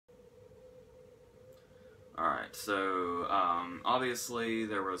Alright, so, obviously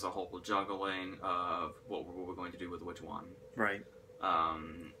there was a whole juggling of what we were going to do with which one. Right.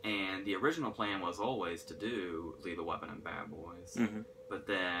 And the original plan was always to do Lethal Weapon and Bad Boys. Mm-hmm. But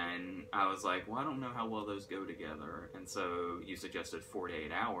then I was like, well, I don't know how well those go together. And so you suggested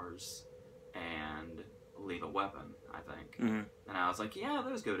 48 Hours and Lethal Weapon, I think. Mm-hmm. And I was like, yeah,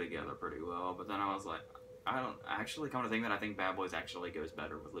 those go together pretty well. But then I was like, I don't actually come to think that I think Bad Boys actually goes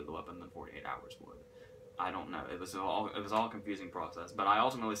better with Lethal Weapon than 48 Hours would. I don't know. It was all a confusing process. But I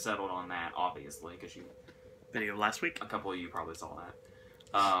ultimately settled on that, obviously, because Video last week? a couple of you probably saw that.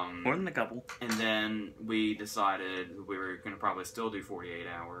 More than a couple. And then we decided we were going to probably still do 48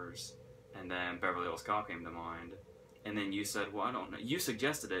 Hours. And then Beverly Hills Cop came to mind. And then you said, well, I don't know. You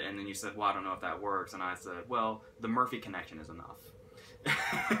suggested it, and then you said, well, I don't know if that works. And I said, well, the Murphy connection is enough.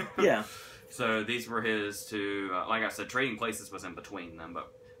 Yeah. So these were his two, like I said, Trading Places was in between them,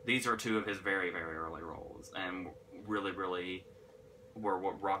 but these are two of his very, very early roles. And really, really were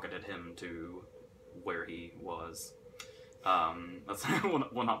what rocketed him to where he was.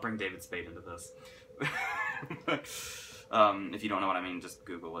 We'll not bring David Spade into this. If you don't know what I mean, just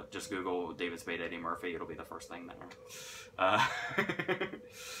Google it. Just Google David Spade, Eddie Murphy. It'll be the first thing there.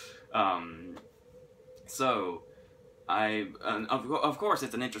 So, of course,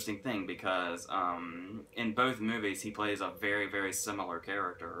 it's an interesting thing because in both movies he plays a very, very similar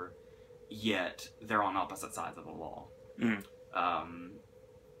character, yet they're on opposite sides of the law. Mm.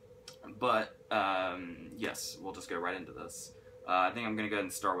 Yes, we'll just go right into this. I think I'm going to go ahead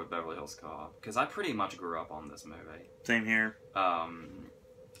and start with Beverly Hills Cop, because I pretty much grew up on this movie. Same here.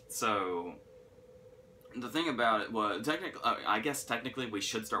 So, the thing about it was, I guess technically we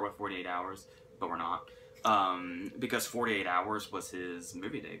should start with 48 Hours, but we're not. Because 48 Hours was his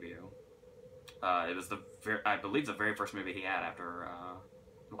movie debut. It was I believe the very first movie he had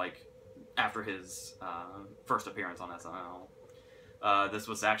after his first appearance on SNL. This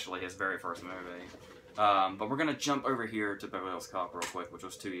was actually his very first movie. But we're going to jump over here to Beverly Hills Cop real quick, which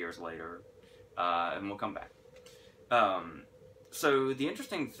was 2 years later, and we'll come back. So the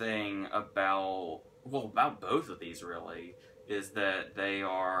interesting thing about both of these, really, is that they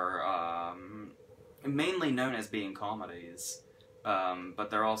are mainly known as being comedies, but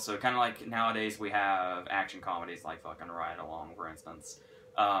they're also kind of like nowadays we have action comedies like fucking Ride Along, for instance.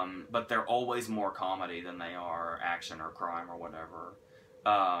 But they're always more comedy than they are action or crime or whatever.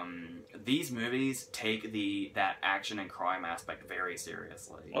 These movies take that action and crime aspect very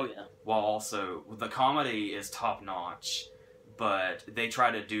seriously. Oh, yeah. While also, the comedy is top notch, but they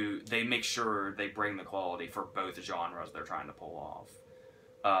make sure they bring the quality for both genres they're trying to pull off.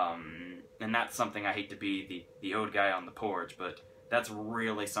 And that's something I hate to be the old guy on the porch, but that's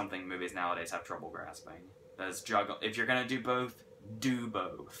really something movies nowadays have trouble grasping. If you're gonna do both, do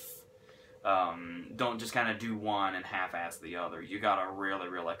both. Don't just kind of do one and half-ass the other. You gotta really,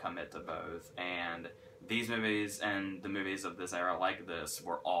 really commit to both. And these movies and the movies of this era like this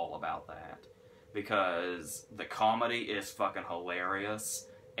were all about that. Because the comedy is fucking hilarious,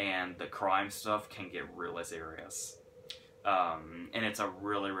 and the crime stuff can get really serious. And it's a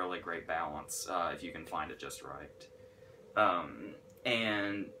really, really great balance, if you can find it just right.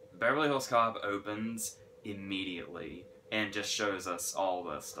 And Beverly Hills Cop opens immediately and just shows us all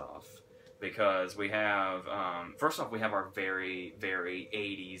this stuff. Because we have, first off, we have our very, very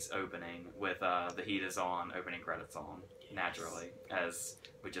 80s opening with The Heat Is On opening credits on, naturally, as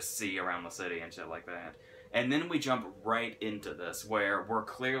we just see around the city and shit like that. And then we jump right into this, where we're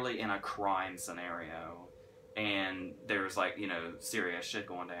clearly in a crime scenario, and there's, like, serious shit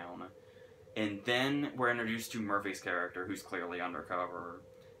going down. And then we're introduced to Murphy's character, who's clearly undercover,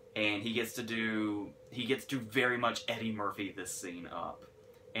 and he gets to very much Eddie Murphy this scene up.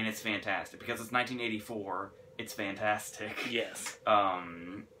 And it's fantastic. Because it's 1984, it's fantastic. Yes.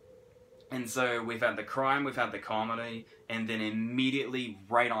 And so we've had the crime, we've had the comedy, and then immediately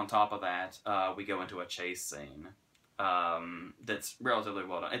right on top of that, we go into a chase scene. That's relatively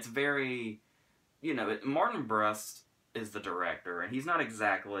well done. It's very, Martin Brest is the director, and he's not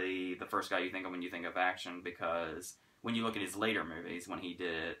exactly the first guy you think of when you think of action, because when you look at his later movies,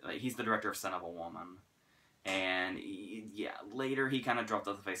 he's the director of Son of a Woman. And, later he kind of dropped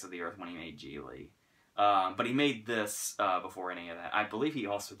off the face of the earth when he made Geely. But he made this before any of that. I believe he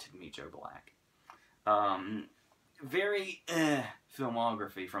also did Meet Joe Black. Very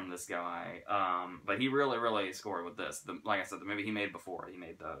filmography from this guy. But he really, really scored with this. Like I said, the movie he made before, he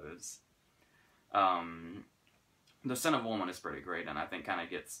made those. The Son of a Woman is pretty great, and I think kind of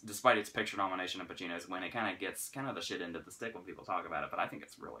gets, despite its picture nomination and Pacino's win, it kind of gets the shit into the stick when people talk about it, but I think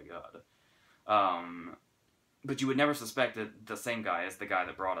it's really good. But you would never suspect that the same guy is the guy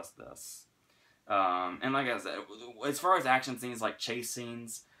that brought us this. And like I said, as far as action scenes, like chase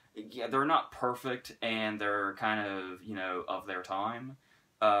scenes, yeah, they're not perfect, and they're kind of, you know, of their time.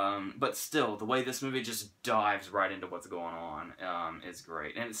 But still, the way this movie just dives right into what's going on is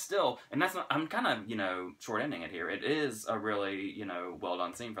great. And it's still, and that's not, I'm kind of, you know, short-ending it here. It is a really, you know,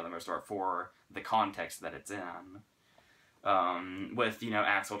 well-done scene for the most part for the context that it's in. With, you know,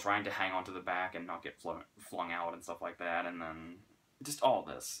 Axel trying to hang onto the back and not get flung out and stuff like that, and then just all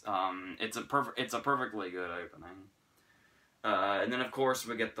this. It's a perfectly good opening. And then of course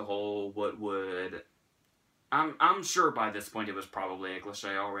we get the whole what would, I'm sure by this point it was probably a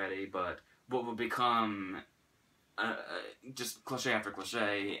cliche already, but what would become just cliche after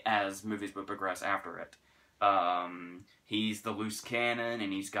cliche as movies would progress after it. He's the loose cannon,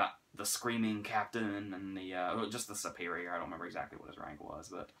 and he's got the screaming captain and the just the superior. I don't remember exactly what his rank was,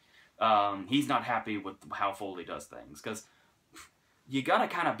 but he's not happy with how Foley does things, because you gotta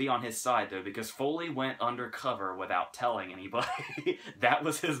kind of be on his side though, because Foley went undercover without telling anybody. That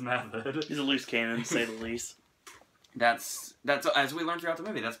was his method. He's a loose cannon, to say the least. That's as we learned throughout the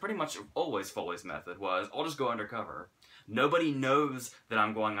movie. That's pretty much always Foley's method. Was I'll just go undercover. Nobody knows that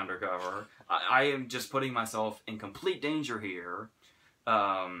I'm going undercover. I am just putting myself in complete danger here.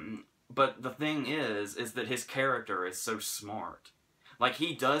 But the thing is that his character is so smart. Like,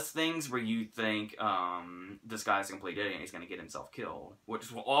 he does things where you think, this guy's a complete idiot and he's going to get himself killed. Which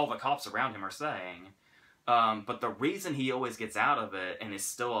is what all the cops around him are saying. But the reason he always gets out of it and is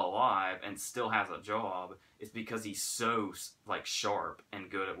still alive and still has a job is because he's so, like, sharp and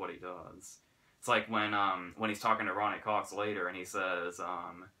good at what he does. It's like when he's talking to Ronnie Cox later, and he says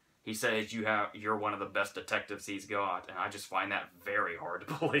you're one of the best detectives he's got, and I just find that very hard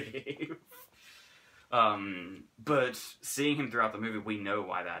to believe. But seeing him throughout the movie, we know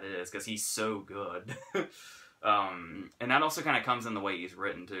why that is, because he's so good. And that also kind of comes in the way he's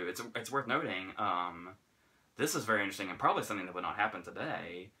written too. It's worth noting. This is very interesting, and probably something that would not happen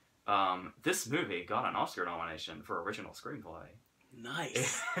today. This movie got an Oscar nomination for original screenplay.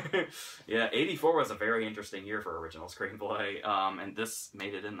 Nice. Yeah, 84 was a very interesting year for original screenplay, and this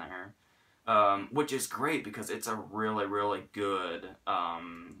made it in there. Which is great, because it's a really, really good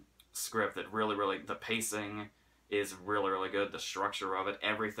script that really, the pacing is really, really good. The structure of it,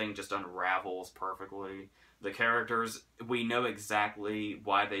 everything just unravels perfectly. The characters, we know exactly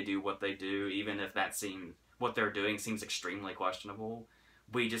why they do what they do, even if what they're doing seems extremely questionable.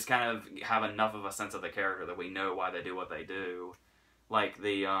 We just kind of have enough of a sense of the character that we know why they do what they do. Like,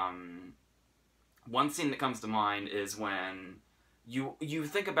 the, one scene that comes to mind is when you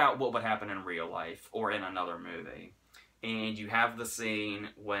think about what would happen in real life, or in another movie. And you have the scene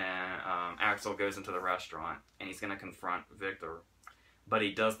when, Axel goes into the restaurant, and he's gonna confront Victor. But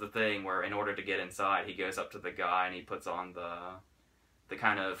he does the thing where, in order to get inside, he goes up to the guy, and he puts on the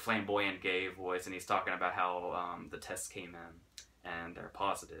kind of flamboyant gay voice, and he's talking about how, the tests came in, and they're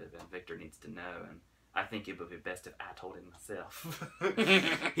positive, and Victor needs to know, and I think it would be best if I told him myself.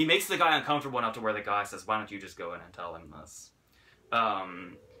 He makes the guy uncomfortable enough to where the guy says, why don't you just go in and tell him this?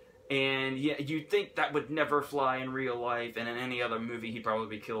 And yeah, you'd think that would never fly in real life, and in any other movie he'd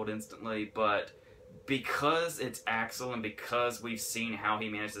probably be killed instantly, but because it's Axel, and because we've seen how he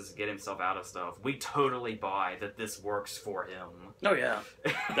manages to get himself out of stuff, we totally buy that this works for him. Oh yeah,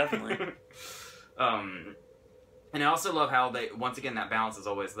 definitely. And I also love how once again, that balance is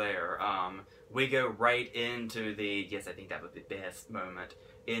always there. We go right into yes, I think that was the best moment,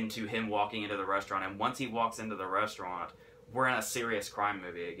 into him walking into the restaurant, and once he walks into the restaurant, we're in a serious crime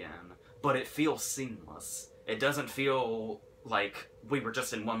movie again, but it feels seamless. It doesn't feel like we were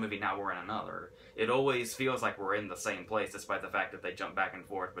just in one movie, now we're in another. It always feels like we're in the same place, despite the fact that they jump back and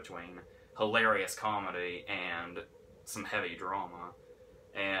forth between hilarious comedy and some heavy drama,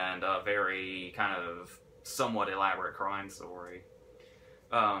 and a very kind of somewhat elaborate crime story.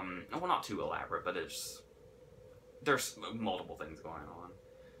 Well, not too elaborate, but there's multiple things going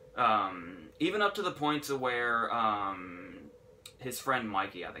on. Even up to the point to where, his friend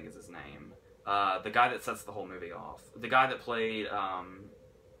Mikey, I think is his name, the guy that sets the whole movie off, the guy that played,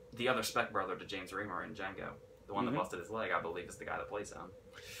 the other Speck brother to James Remar in Django, the one that busted his leg, I believe is the guy that plays him.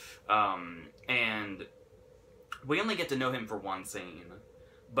 And we only get to know him for one scene,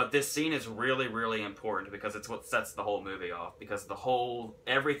 but this scene is really, really important because it's what sets the whole movie off, because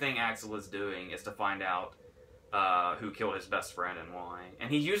everything Axel is doing is to find out who killed his best friend and why. And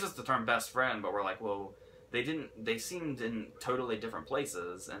he uses the term best friend, but we're like, well, they seemed in totally different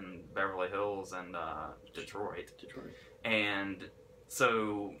places in Beverly Hills and Detroit. And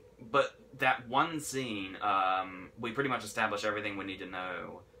so, but that one scene, we pretty much establish everything we need to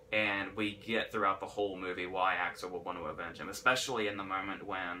know, and we get throughout the whole movie why Axel would want to avenge him, especially in the moment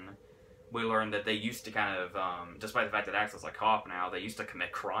when we learn that they used to kind of, despite the fact that Axel's a cop now, they used to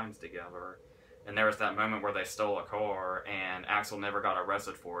commit crimes together. And there was that moment where they stole a car, and Axel never got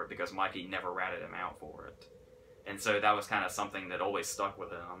arrested for it because Mikey never ratted him out for it. And so that was kind of something that always stuck with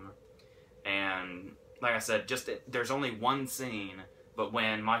him. And like I said, there's only one scene, but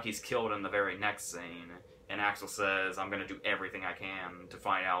when Mikey's killed in the very next scene, and Axel says, I'm going to do everything I can to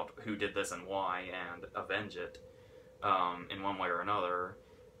find out who did this and why, and avenge it in one way or another,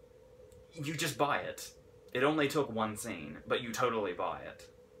 you just buy it. It only took one scene, but you totally buy it.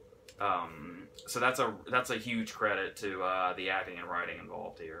 So that's a huge credit to the acting and writing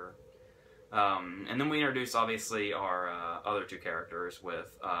involved here. And then we introduce, obviously, our other two characters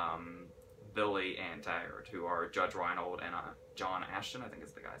with Billy and Taggart, who are Judge Reinhold and John Ashton, I think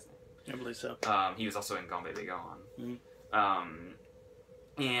is the guy's name. I believe so. He was also in Gone Baby Gone. Mm-hmm.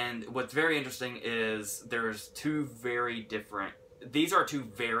 And what's very interesting is there's these are two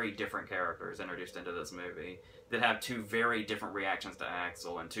very different characters introduced into this movie that have two very different reactions to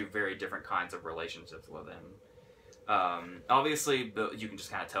Axel and two very different kinds of relationships with him. Obviously, you can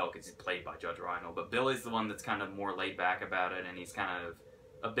just kind of tell because he's played by Judge Reinhold, but Billy's the one that's kind of more laid back about it, and he's kind of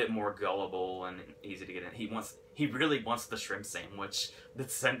a bit more gullible and easy to get in. He really wants the shrimp sandwich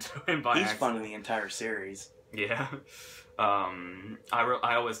that's sent to him by Axel. He's fun in the entire series. Yeah. I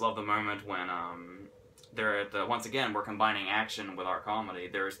always love the moment when once again we're combining action with our comedy.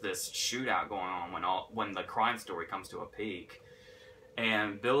 There's this shootout going on when the crime story comes to a peak,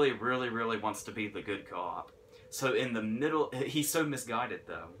 and Billy really wants to be the good cop. So in the middle, he's so misguided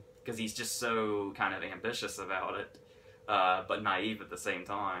though, because he's just so kind of ambitious about it, but naive at the same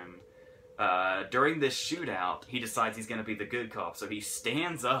time. During this shootout, he decides he's going to be the good cop, so he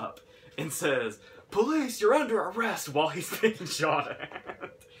stands up and says, "Police, you're under arrest," while he's being shot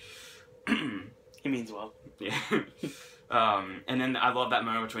at. He means well. Yeah. And then I love that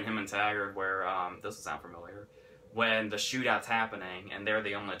moment between him and Taggart where, this will sound familiar, when the shootout's happening and they're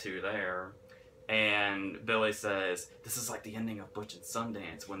the only two there, and Billy says, "This is like the ending of Butch and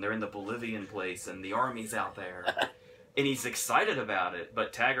Sundance when they're in the Bolivian place and the army's out there." And he's excited about it,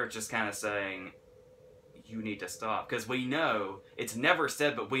 but Taggart's just kind of saying, "You need to stop." Because we know, it's never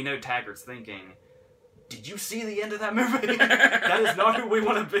said, but we know Taggart's thinking, "Did you see the end of that movie? That is not who we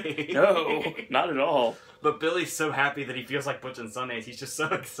want to be." No, not at all. But Billy's so happy that he feels like Butch and Sundance. He's just so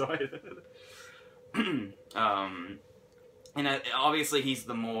excited. And obviously he's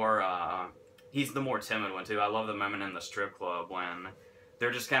the more timid one too. I love the moment in the strip club when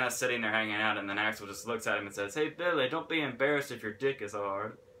they're just kind of sitting there hanging out, and then Axel just looks at him and says, "Hey Billy, don't be embarrassed if your dick is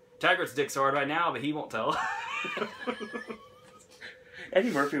hard." Taggart's dick's hard right now, but he won't tell. Eddie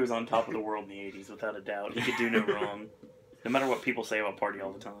Murphy was on top of the world in the 80s, without a doubt. He could do no wrong, no matter what people say about Party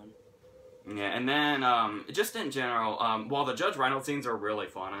All the Time. Yeah, and then, just in general, while the Judge Reinhold scenes are really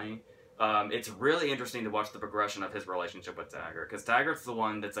funny, it's really interesting to watch the progression of his relationship with Taggart, because Taggart's the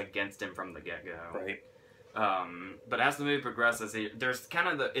one that's against him from the get-go. Right. But as the movie progresses, there's kind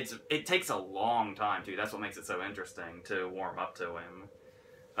of it takes a long time, too. That's what makes it so interesting to warm up to him.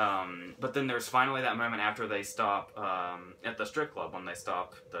 But then there's finally that moment after they stop at the strip club, when they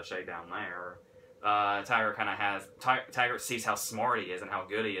stop the shakedown there. Taggart sees how smart he is and how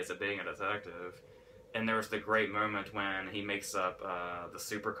good he is at being a detective. And there's the great moment when he makes up the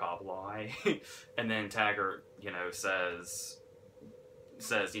super cop lie, and then Taggart, says,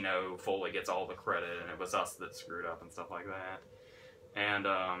 Foley gets all the credit, and it was us that screwed up and stuff like that. And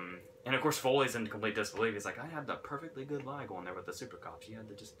of course Foley's in complete disbelief. He's like, "I had the perfectly good lie going there with the super cops. You had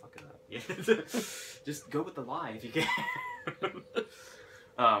to just fuck it up. Yeah. Just go with the lie if you can."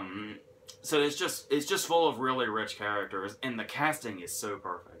 So it's just full of really rich characters, and the casting is so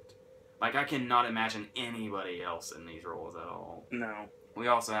perfect. Like, I cannot imagine anybody else in these roles at all. No. We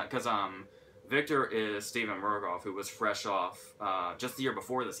also have, because Victor is Steven Rogoff, who was fresh off, just the year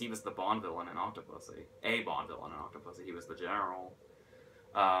before this, he was the Bond villain in Octopussy. A Bond villain in Octopussy. He was the general.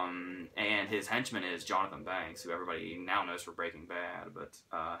 And his henchman is Jonathan Banks, who everybody now knows for Breaking Bad, but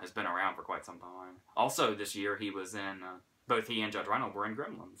has been around for quite some time. Also, this year, he was in, both he and Judge Reinhold were in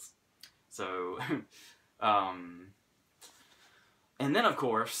Gremlins. So, and then, of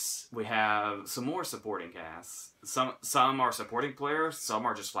course, we have some more supporting casts. Some are supporting players, some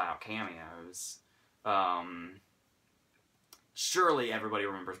are just flat-out cameos. Surely everybody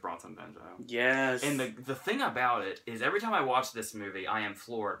remembers Bronson Pinchot. Yes. And the thing about it is, every time I watch this movie, I am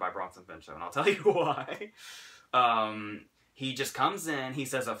floored by Bronson Pinchot, and I'll tell you why. He just comes in, he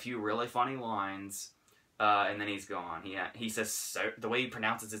says a few really funny lines, and then he's gone. He says, the way he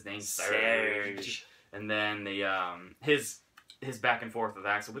pronounces his name, Serge. And then his back and forth with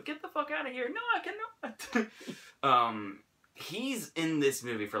Axel, but get the fuck out of here. No, I cannot. he's in this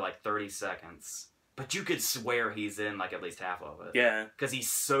movie for like 30 seconds, but you could swear he's in like at least half of it. Yeah. Because he's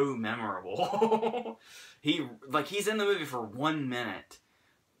so memorable. He's in the movie for 1 minute,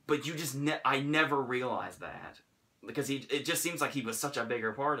 but you just I never realized that. Because it just seems like he was such a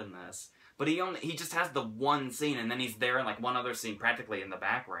bigger part in this. But he just has the one scene, and then he's there in like one other scene practically in the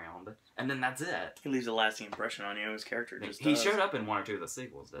background, and then that's it. He leaves a lasting impression on you. His character just He does. showed up in 1 or 2 of the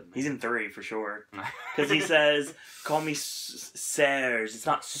sequels, didn't he? He's in 3 for sure. Because he says, "Call me Serge. It's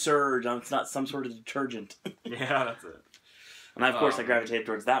not Surge. It's not some sort of detergent." Yeah, that's it. And of course, I gravitated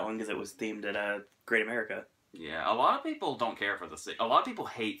towards that one because it was themed at Great America. Yeah, a lot of people don't care for the a lot of people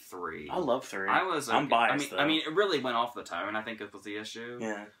hate 3. I love 3. I'm biased. I mean, it really went off the tone. I think it was the issue.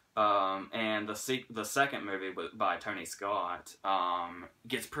 Yeah. And the second movie by Tony Scott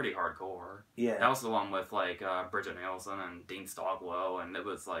gets pretty hardcore. Yeah. That was the one with like Bridget Nielsen and Dean Stockwell, and it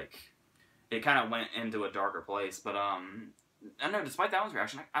was like it kind of went into a darker place. But I don't know. Despite that one's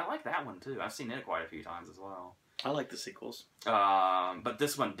reaction, I like that one too. I've seen it quite a few times as well. I like the sequels. But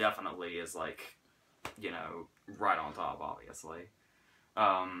this one definitely is like, you know, right on top, obviously.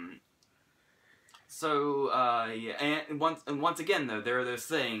 Yeah, and once again though, there are those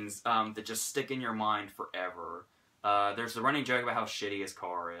things that just stick in your mind forever. There's the running joke about how shitty his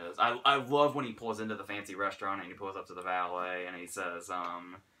car is. I love when he pulls into the fancy restaurant and he pulls up to the valet and he says,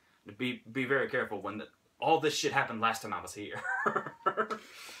 "Be very careful when all this shit happened last time I was here."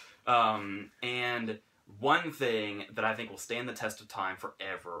 And one thing that I think will stand the test of time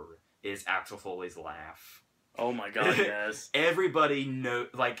forever is Axel Foley's laugh. Oh my god, yes. Everybody know,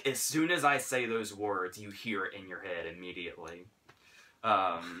 like, as soon as I say those words, you hear it in your head immediately.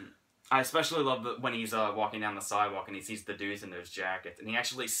 I especially love when he's walking down the sidewalk and he sees the dudes in those jackets, and he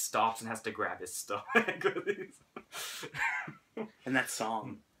actually stops and has to grab his stomach. And that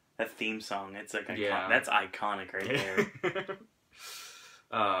song, that theme song, it's like Yeah. that's iconic right there.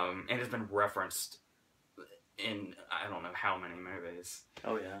 And it's been referenced in I don't know how many movies.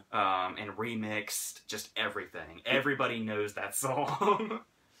 Oh yeah. And remixed, just everything. Everybody knows that song.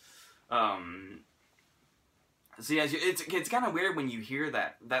 So yeah, it's kind of weird when you hear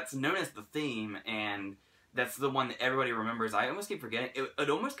that. That's known as the theme, and that's the one that everybody remembers. I almost keep forgetting. It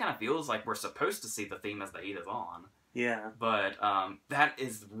almost kind of feels like we're supposed to see the theme as the heat is on. Yeah. But that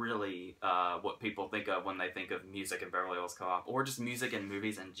is really what people think of when they think of music in Beverly Hills Cop, or just music in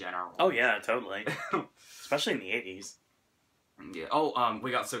movies in general. Oh yeah, totally. Especially in the 80s. Yeah. Oh, we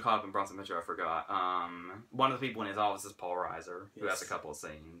got so caught up in Bronson Mitchell, I forgot. One of the people in his office is Paul Reiser, who has a couple of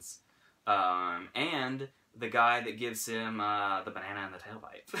scenes. And the guy that gives him the banana in the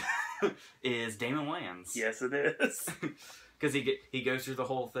tailpipe is Damon Wayans. Yes, it is. Because he goes through the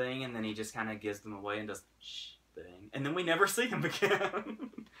whole thing, and then he just kind of gives them away and does shh thing. And then we never see him again.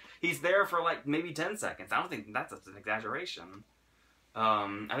 He's there for like maybe 10 seconds. I don't think that's an exaggeration.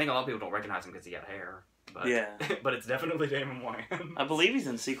 I think a lot of people don't recognize him because he had hair. But, yeah. But it's definitely Damon Wayans. I believe he's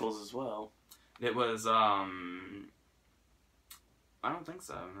in sequels as well. It was, I don't think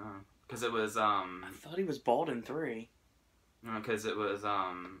so, no. Because it was, I thought he was bald in 3. No, because it was,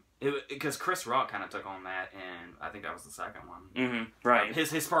 because Chris Rock kind of took on that, and I think that was the second one. Mm-hmm. Right.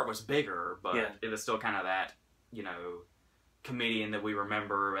 His part was bigger, but yeah. It was still kind of that, you know, comedian that we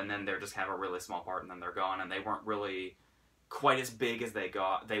remember, and then they're just have a really small part, and then they're gone, and they weren't really quite as big as they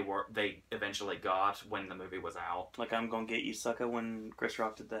eventually got when the movie was out. Like I'm Gonna Get You Sucker when Chris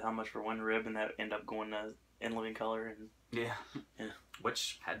Rock did the How Much for One Rib, and that ended up going to In Living Color. And yeah.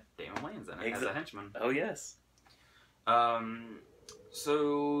 Which had Damon Wayans in it as a henchman. Oh yes.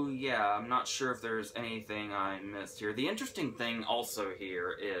 So yeah, I'm not sure if there's anything I missed here. The interesting thing also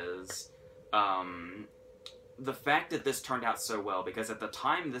here is the fact that this turned out so well, because at the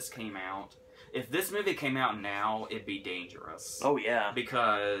time this came out, if this movie came out now, it'd be dangerous. Oh yeah.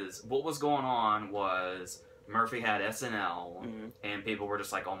 Because what was going on was Murphy had SNL, and people were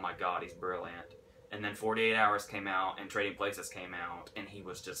just like, oh my god, he's brilliant. And then 48 Hours came out, and Trading Places came out, and he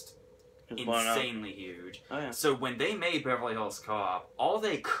was just insanely huge. Oh, yeah. So when they made Beverly Hills Cop, all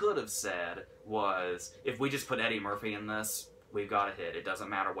they could have said was, if we just put Eddie Murphy in this, we've got a hit. It doesn't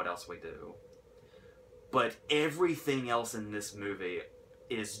matter what else we do. But everything else in this movie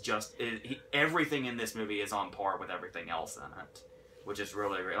is just... everything in this movie is on par with everything else in it. Which is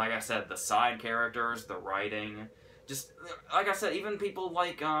really great. Like I said, the side characters, the writing... Just, like I said, even people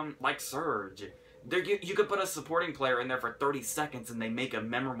like Surge... You could put a supporting player in there for 30 seconds and they make a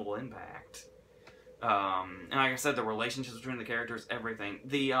memorable impact. And like I said, the relationships between the characters, everything.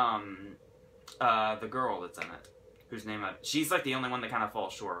 The girl that's in it, whose name she's like the only one that kind of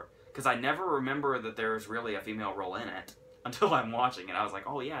falls short. Because I never remember that there's really a female role in it until I'm watching it. I was like,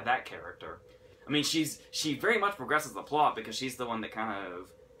 oh yeah, that character. I I mean, she very much progresses the plot because she's the one that kind of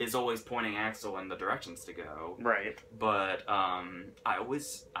is always pointing Axel in the directions to go. Right. But I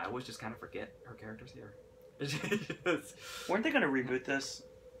always just kind of forget her character's here. Weren't they going to reboot this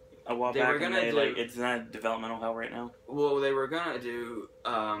a while They back? were gonna do- like, it's not developmental hell right now. Well, they were gonna do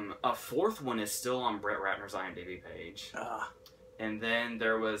a fourth one is still on Brett Ratner's IMDb page, and then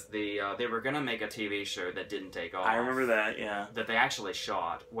there was the they were gonna make a TV show that didn't take off. I remember that. Yeah. That they actually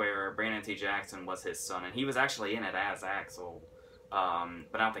shot, where Brandon T. Jackson was his son, and he was actually in it as Axel. But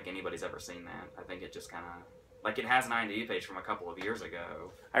I don't think anybody's ever seen that. I think it just kind of like it has an IMDb page from a couple of years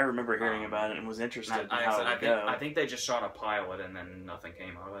ago. I remember hearing about it and was interested in how it would go. I think they just shot a pilot and then nothing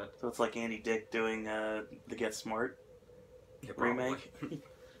came of it. So it's like Andy Dick doing the Get Smart remake.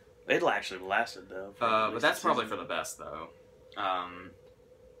 It actually lasted though. But that's probably for the best though.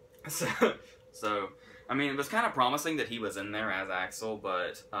 So I mean, it was kind of promising that he was in there as Axel,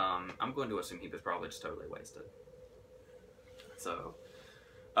 but I'm going to assume he was probably just totally wasted. So,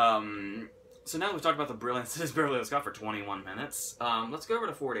 so now we've talked about the brilliance that is Beverly Hills Cop for 21 minutes. Let's go over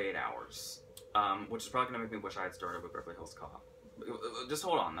to 48 Hours, which is probably going to make me wish I had started with Beverly Hills Cop. Just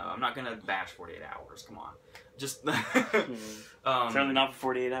hold on, though. I'm not going to bash 48 Hours. Come on. Just... Certainly not for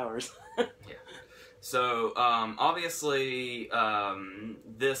 48 hours. Yeah. So, obviously,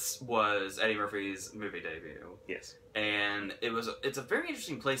 this was Eddie Murphy's movie debut. Yes. And it's a very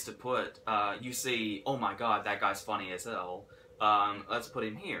interesting place to put, you see, oh my god, that guy's funny as hell. Let's put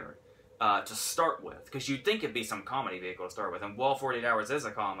him here to start with, because you'd think it'd be some comedy vehicle to start with. And while 48 Hours is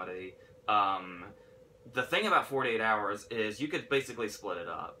a comedy, the thing about 48 Hours is you could basically split it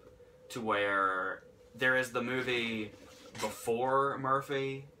up to where there is the movie before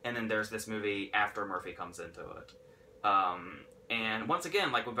Murphy, and then there's this movie after Murphy comes into it. And once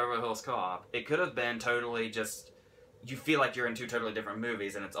again, like with Beverly Hills Cop, it could have been totally just... You feel like you're in two totally different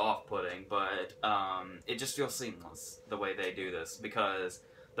movies and it's off-putting, but it just feels seamless the way they do this, because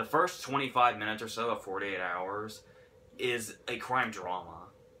the first 25 minutes or so of 48 Hours is a crime drama.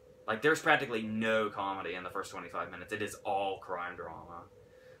 Like, there's practically no comedy in the first 25 minutes. It is all crime drama.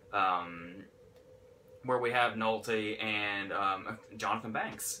 Where we have Nolte and Jonathan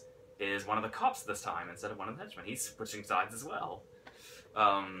Banks is one of the cops this time instead of one of the henchmen. He's switching sides as well.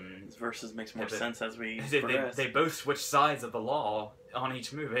 This versus makes more sense as we progress. They both switch sides of the law on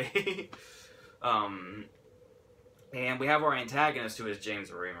each movie. And we have our antagonist, who is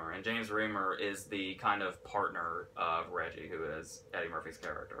James Remar. And James Remar is the kind of partner of Reggie, who is Eddie Murphy's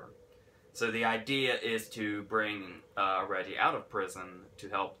character. So the idea is to bring Reggie out of prison to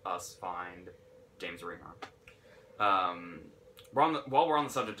help us find James Remar. While we're on the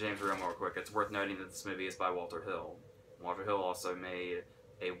subject of James Remar real quick, it's worth noting that this movie is by Walter Hill. Walter Hill also made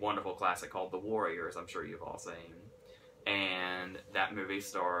a wonderful classic called The Warriors, I'm sure you've all seen. And that movie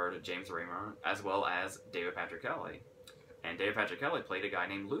starred James Remar as well as David Patrick Kelly. And David Patrick Kelly played a guy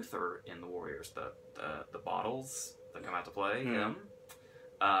named Luther in The Warriors. The bottles that come out to play him.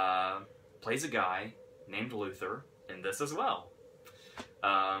 Plays a guy named Luther in this as well.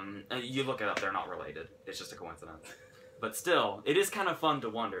 You look it up, they're not related. It's just a coincidence. But still, it is kind of fun to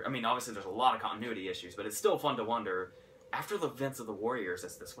wonder. I mean, obviously there's a lot of continuity issues, but it's still fun to wonder, after the events of the Warriors,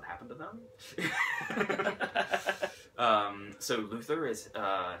 is this what happened to them? So Luther is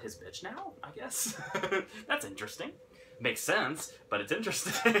his bitch now, I guess? That's interesting. Makes sense, but it's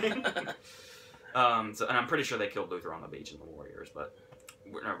interesting. And I'm pretty sure they killed Luther on the beach in the Warriors, but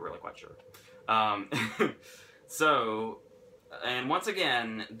we're not really quite sure. And once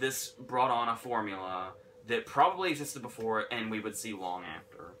again, this brought on a formula that probably existed before and we would see long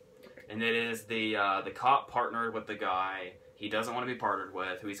after. And it is the cop partnered with the guy he doesn't want to be partnered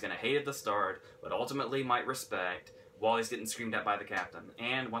with, who he's going to hate at the start, but ultimately might respect, while he's getting screamed at by the captain.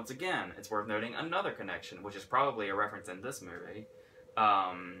 And once again, it's worth noting another connection, which is probably a reference in this movie.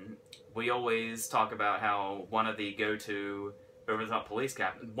 We always talk about how one of the go-to over-the-top police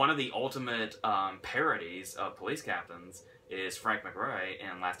captains, one of the ultimate parodies of police captains is Frank McRae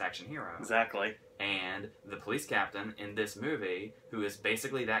in Last Action Hero. Exactly. And the police captain in this movie, who is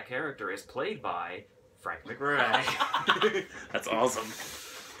basically that character, is played by Frank McRae. That's awesome.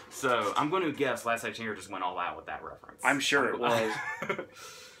 So, I'm going to guess Last Action Hero just went all out with that reference. I'm sure it was.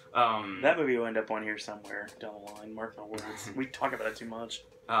 That movie will end up on here somewhere down the line. Mark my words. We talk about it too much.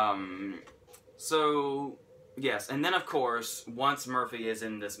 So, yes. And then, of course, once Murphy is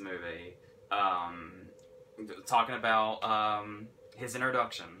in this movie, talking about his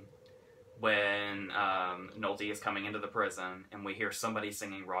introduction, when Nolte is coming into the prison, and we hear somebody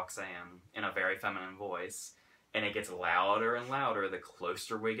singing Roxanne in a very feminine voice, and it gets louder and louder the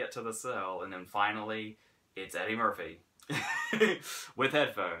closer we get to the cell, and then finally, it's Eddie Murphy with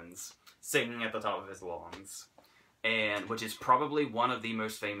headphones. singing at the top of his lungs, and which is probably one of the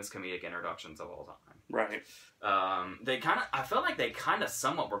most famous comedic introductions of all time. Right. I felt like they kind of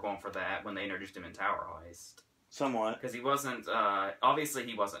somewhat were going for that when they introduced him in Tower Heist. Somewhat. Because he wasn't, obviously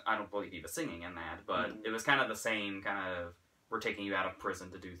he wasn't, I don't believe he was singing in that, but it was kind of the same kind of, we're taking you out of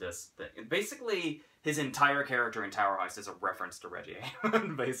prison to do this thing. Basically, his entire character in Tower Heist is a reference to Reggie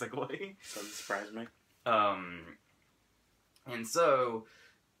Hammond, basically. Doesn't surprise me. And so,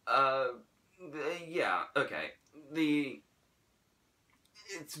 yeah, okay.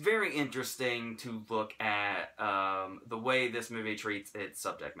 It's very interesting to look at the way this movie treats its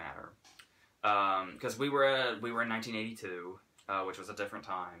subject matter. Because we were in 1982, which was a different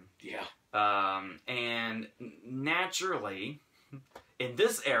time. Yeah. And naturally, in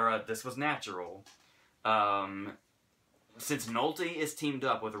this era, this was natural. Since Nolte is teamed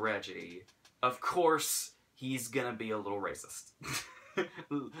up with Reggie, of course he's gonna be a little racist.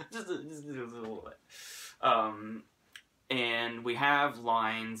 just a little bit. And we have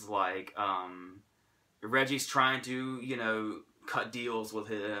lines like, Reggie's trying to, cut deals with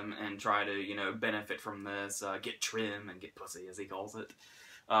him and try to, benefit from this, get trim and get pussy, as he calls it.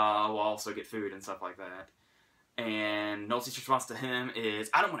 We'll also get food and stuff like that. And Nolte's response to him is,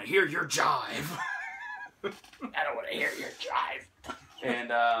 I don't want to hear your jive. I don't want to hear your jive.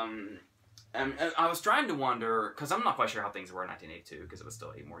 And I was trying to wonder, because I'm not quite sure how things were in 1982, because it was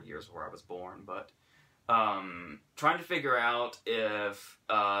still 8 more years before I was born, but trying to figure out if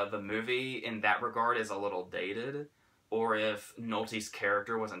the movie in that regard is a little dated, or if Nolte's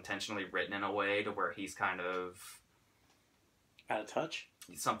character was intentionally written in a way to where he's kind of out of touch?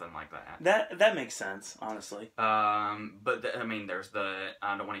 Something like that. That makes sense, honestly. But there's the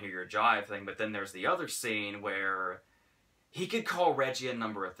I don't want to hear your jive thing, but then there's the other scene where he could call Reggie a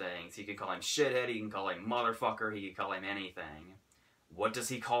number of things. He could call him shithead, he can call him motherfucker, he could call him anything. What does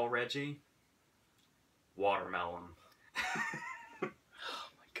he call Reggie? Watermelon. Oh my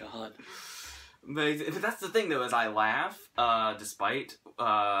god. But that's the thing, though, is I laugh, despite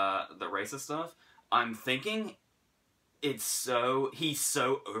the racist stuff. I'm thinking he's so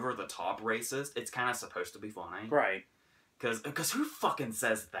over-the-top racist, it's kind of supposed to be funny. Right. Because who fucking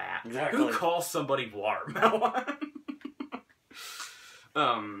says that? Exactly. Who calls somebody watermelon?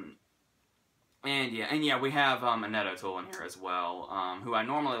 And yeah, we have Annette O'Toole in here as well, who I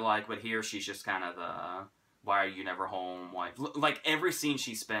normally like, but here she's just kind of the why are you never home wife. Like, every scene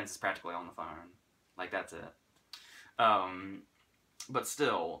she spends is practically on the phone. Like, that's it. But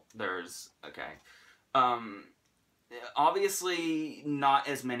still, obviously not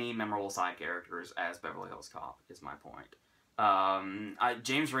as many memorable side characters as Beverly Hills Cop, is my point.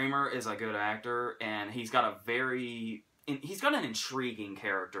 James Remar is a good actor, and he's got an intriguing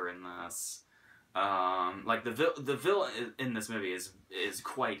character in this. Like, the villain in this movie is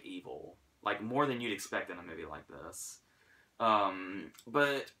quite evil. Like, more than you'd expect in a movie like this.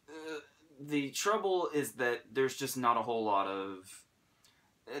 But the trouble is that there's just not a whole lot of...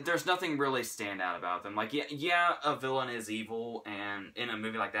 There's nothing really stand out about them. Like, yeah, a villain is evil, and in a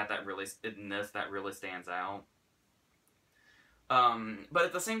movie like that really stands out. But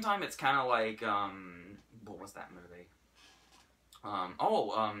at the same time, it's kind of like, what was that movie?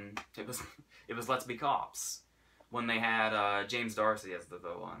 It was Let's Be Cops, when they had James Darcy as the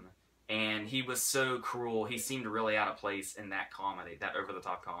villain, and he was so cruel. He seemed really out of place in that comedy, that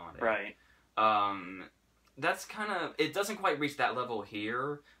over-the-top comedy. Right. That's kind of, it doesn't quite reach that level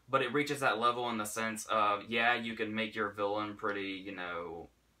here, but it reaches that level in the sense of, yeah, you can make your villain pretty,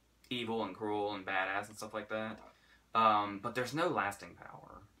 evil and cruel and badass and stuff like that. But there's no lasting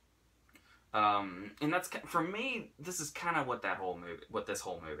power. And that's, for me, this is kind of what this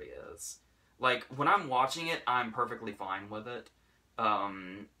whole movie is. Like, when I'm watching it, I'm perfectly fine with it.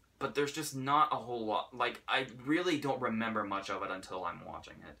 But there's just not a whole lot. Like, I really don't remember much of it until I'm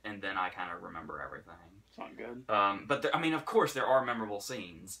watching it, and then I kind of remember everything. It's not good. But of course, there are memorable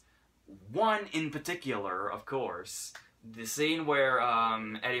scenes. One in particular, of course, the scene where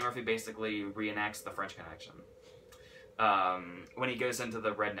Eddie Murphy basically reenacts the French Connection. When he goes into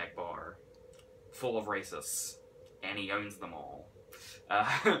the redneck bar, full of racists, and he owns them all,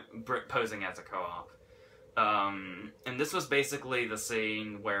 posing as a co-op. And this was basically the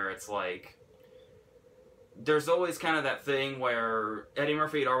scene where it's like, there's always kind of that thing where Eddie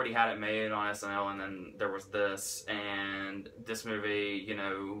Murphy had already had it made on SNL, and then there was this, and this movie,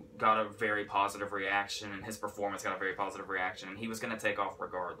 got a very positive reaction, and his performance got a very positive reaction, and he was going to take off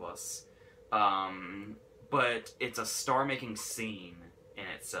regardless. But it's a star-making scene in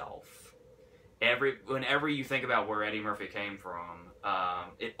itself. Whenever you think about where Eddie Murphy came from,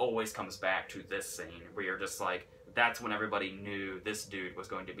 it always comes back to this scene, where you're just like, that's when everybody knew this dude was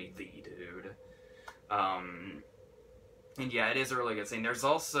going to be the dude. And yeah, it is a really good scene. There's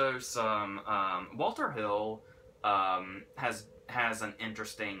also some Walter Hill has an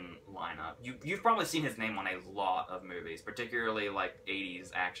interesting lineup. You've probably seen his name on a lot of movies, particularly like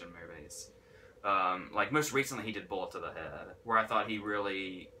 80s action movies. Like most recently, he did Bullet to the Head, where I thought he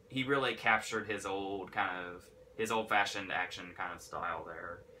really captured his old-fashioned action kind of style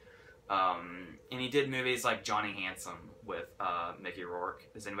there. And he did movies like Johnny Handsome with Mickey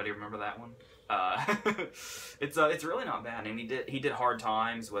Rourke. Does anybody remember that one? It's really not bad. And he did Hard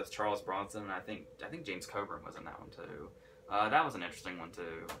Times with Charles Bronson. And I think James Coburn was in that one too. That was an interesting one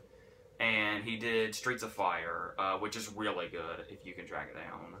too. And he did Streets of Fire, which is really good if you can track it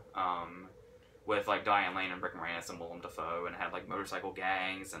down. With like Diane Lane and Rick Moranis and Willem Dafoe, and it had like motorcycle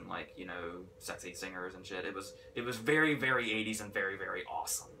gangs and like, you know, sexy singers and shit. It was very, very 80s and very, very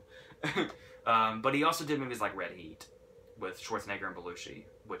awesome. But he also did movies like Red Heat with Schwarzenegger and Belushi,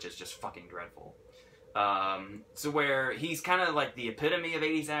 which is just fucking dreadful. So where he's kind of like the epitome of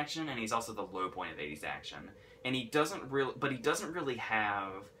 80s action, and he's also the low point of 80s action. And he doesn't really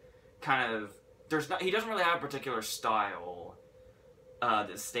have kind of, he doesn't really have a particular style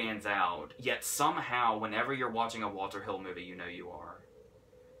that stands out, yet somehow whenever you're watching a Walter Hill movie, you know you are.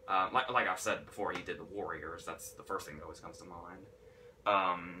 Like I've said before, he did The Warriors. That's the first thing that always comes to mind.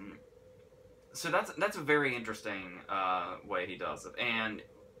 So that's a very interesting way he does it. And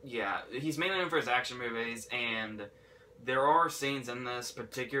yeah, he's mainly known for his action movies, and there are scenes in this,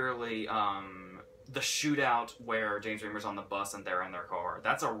 particularly the shootout where James Remmer's on the bus and they're in their car.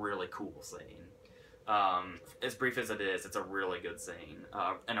 That's a really cool scene. As brief as it is, it's a really good scene,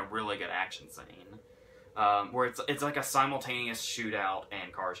 and a really good action scene, where it's like a simultaneous shootout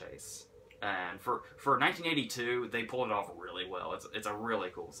and car chase. And for 1982, they pulled it off really well. It's a really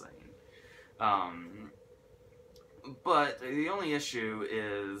cool scene. But the only issue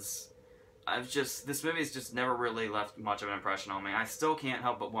is, this movie's just never really left much of an impression on me. I still can't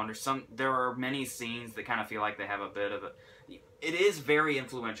help but wonder, there are many scenes that kind of feel like they have a bit of it is very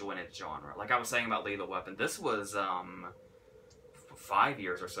influential in its genre. Like I was saying about Lethal Weapon, this was 5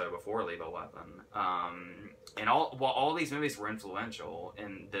 years or so before Lethal Weapon. And while all these movies were influential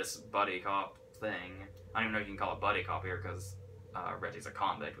in this buddy cop thing, I don't even know if you can call it buddy cop here because Reggie's a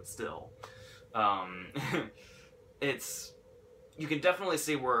convict, but still. You can definitely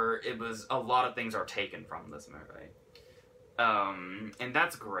see where a lot of things are taken from this movie. And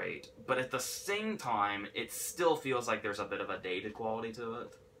that's great, but at the same time, it still feels like there's a bit of a dated quality to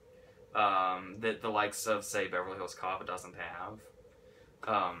it, that the likes of, say, Beverly Hills Cop doesn't have.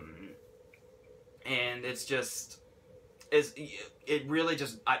 And it really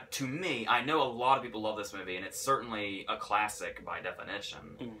just, to me, I know a lot of people love this movie, and it's certainly a classic by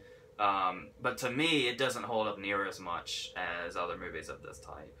definition. But to me, it doesn't hold up near as much as other movies of this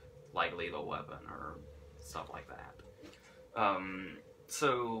type, like Lethal Weapon or stuff like that.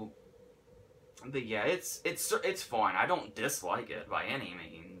 But yeah, it's fine. I don't dislike it by any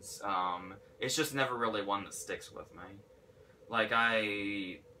means. It's just never really one that sticks with me. Like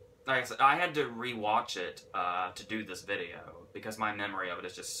I said, I had to rewatch it to do this video because my memory of it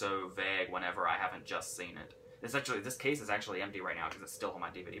is just so vague whenever I haven't just seen it. This case is actually empty right now because it's still on my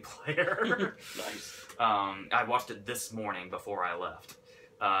DVD player. Nice. I watched it this morning before I left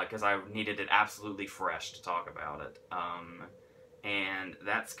because I needed it absolutely fresh to talk about it. And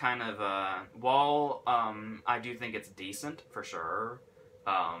that's kind of while I do think it's decent for sure,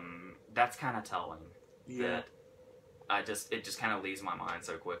 that's kind of telling. Yeah. That it just kind of leaves my mind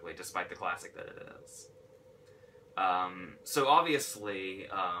so quickly, despite the classic that it is. So obviously,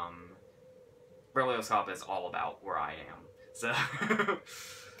 Beverly Hills Cop is all about where I am. So,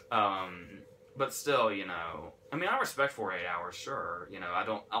 but still, you know, I mean, I respect 48 Hours, sure. You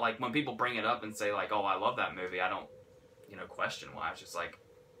know, I like when people bring it up and say like, oh, I love that movie. I don't, you know, question why. It's just like,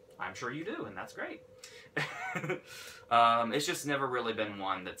 I'm sure you do, and that's great. It's just never really been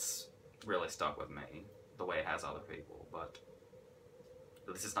one that's really stuck with me the way it has other people, but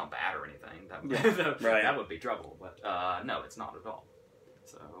this is not bad or anything. Right. That would be trouble, but no, it's not at all.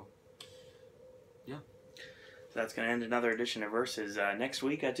 So, yeah. So that's going to end another edition of Versus. Next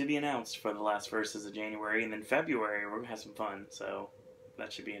week, to be announced for the last Versus of January, and then February, we're going to have some fun, so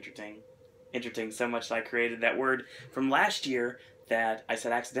that should be interesting. Interesting so much that I created that word from last year that I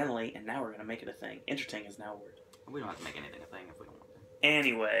said accidentally, and now we're going to make it a thing. Interesting is now a word. We don't have to make anything a thing if we don't want to.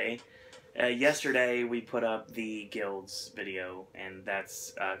 Anyway, yesterday we put up the Guilds video, and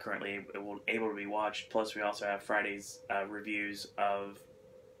that's currently able to be watched. Plus, we also have Friday's reviews of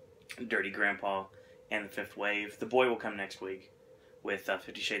Dirty Grandpa and The Fifth Wave. The Boy will come next week. with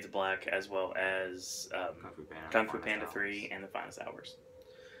 50 Shades of Black, as well as Kung Fu Panda 3 and The Finest Hours.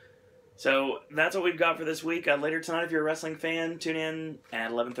 So that's what we've got for this week. Later tonight, if you're a wrestling fan, tune in at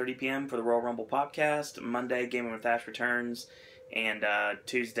 11:30 p.m. for the Royal Rumble podcast. Monday, Gaming with Ash returns. And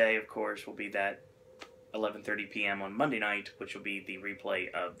Tuesday, of course, will be that 11:30 p.m. on Monday night, which will be the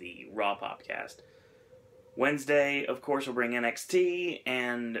replay of the Raw podcast. Wednesday, of course, we'll bring NXT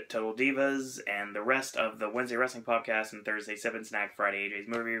and Total Divas and the rest of the Wednesday Wrestling podcast, and Thursday, 7 Snack, Friday, AJ's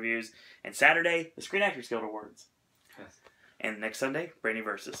Movie Reviews, and Saturday, the Screen Actors Guild Awards. Yes. And next Sunday, Brandy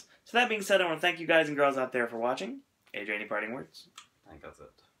Versus. So that being said, I want to thank you guys and girls out there for watching. AJ, any parting words? I think that's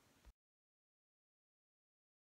it.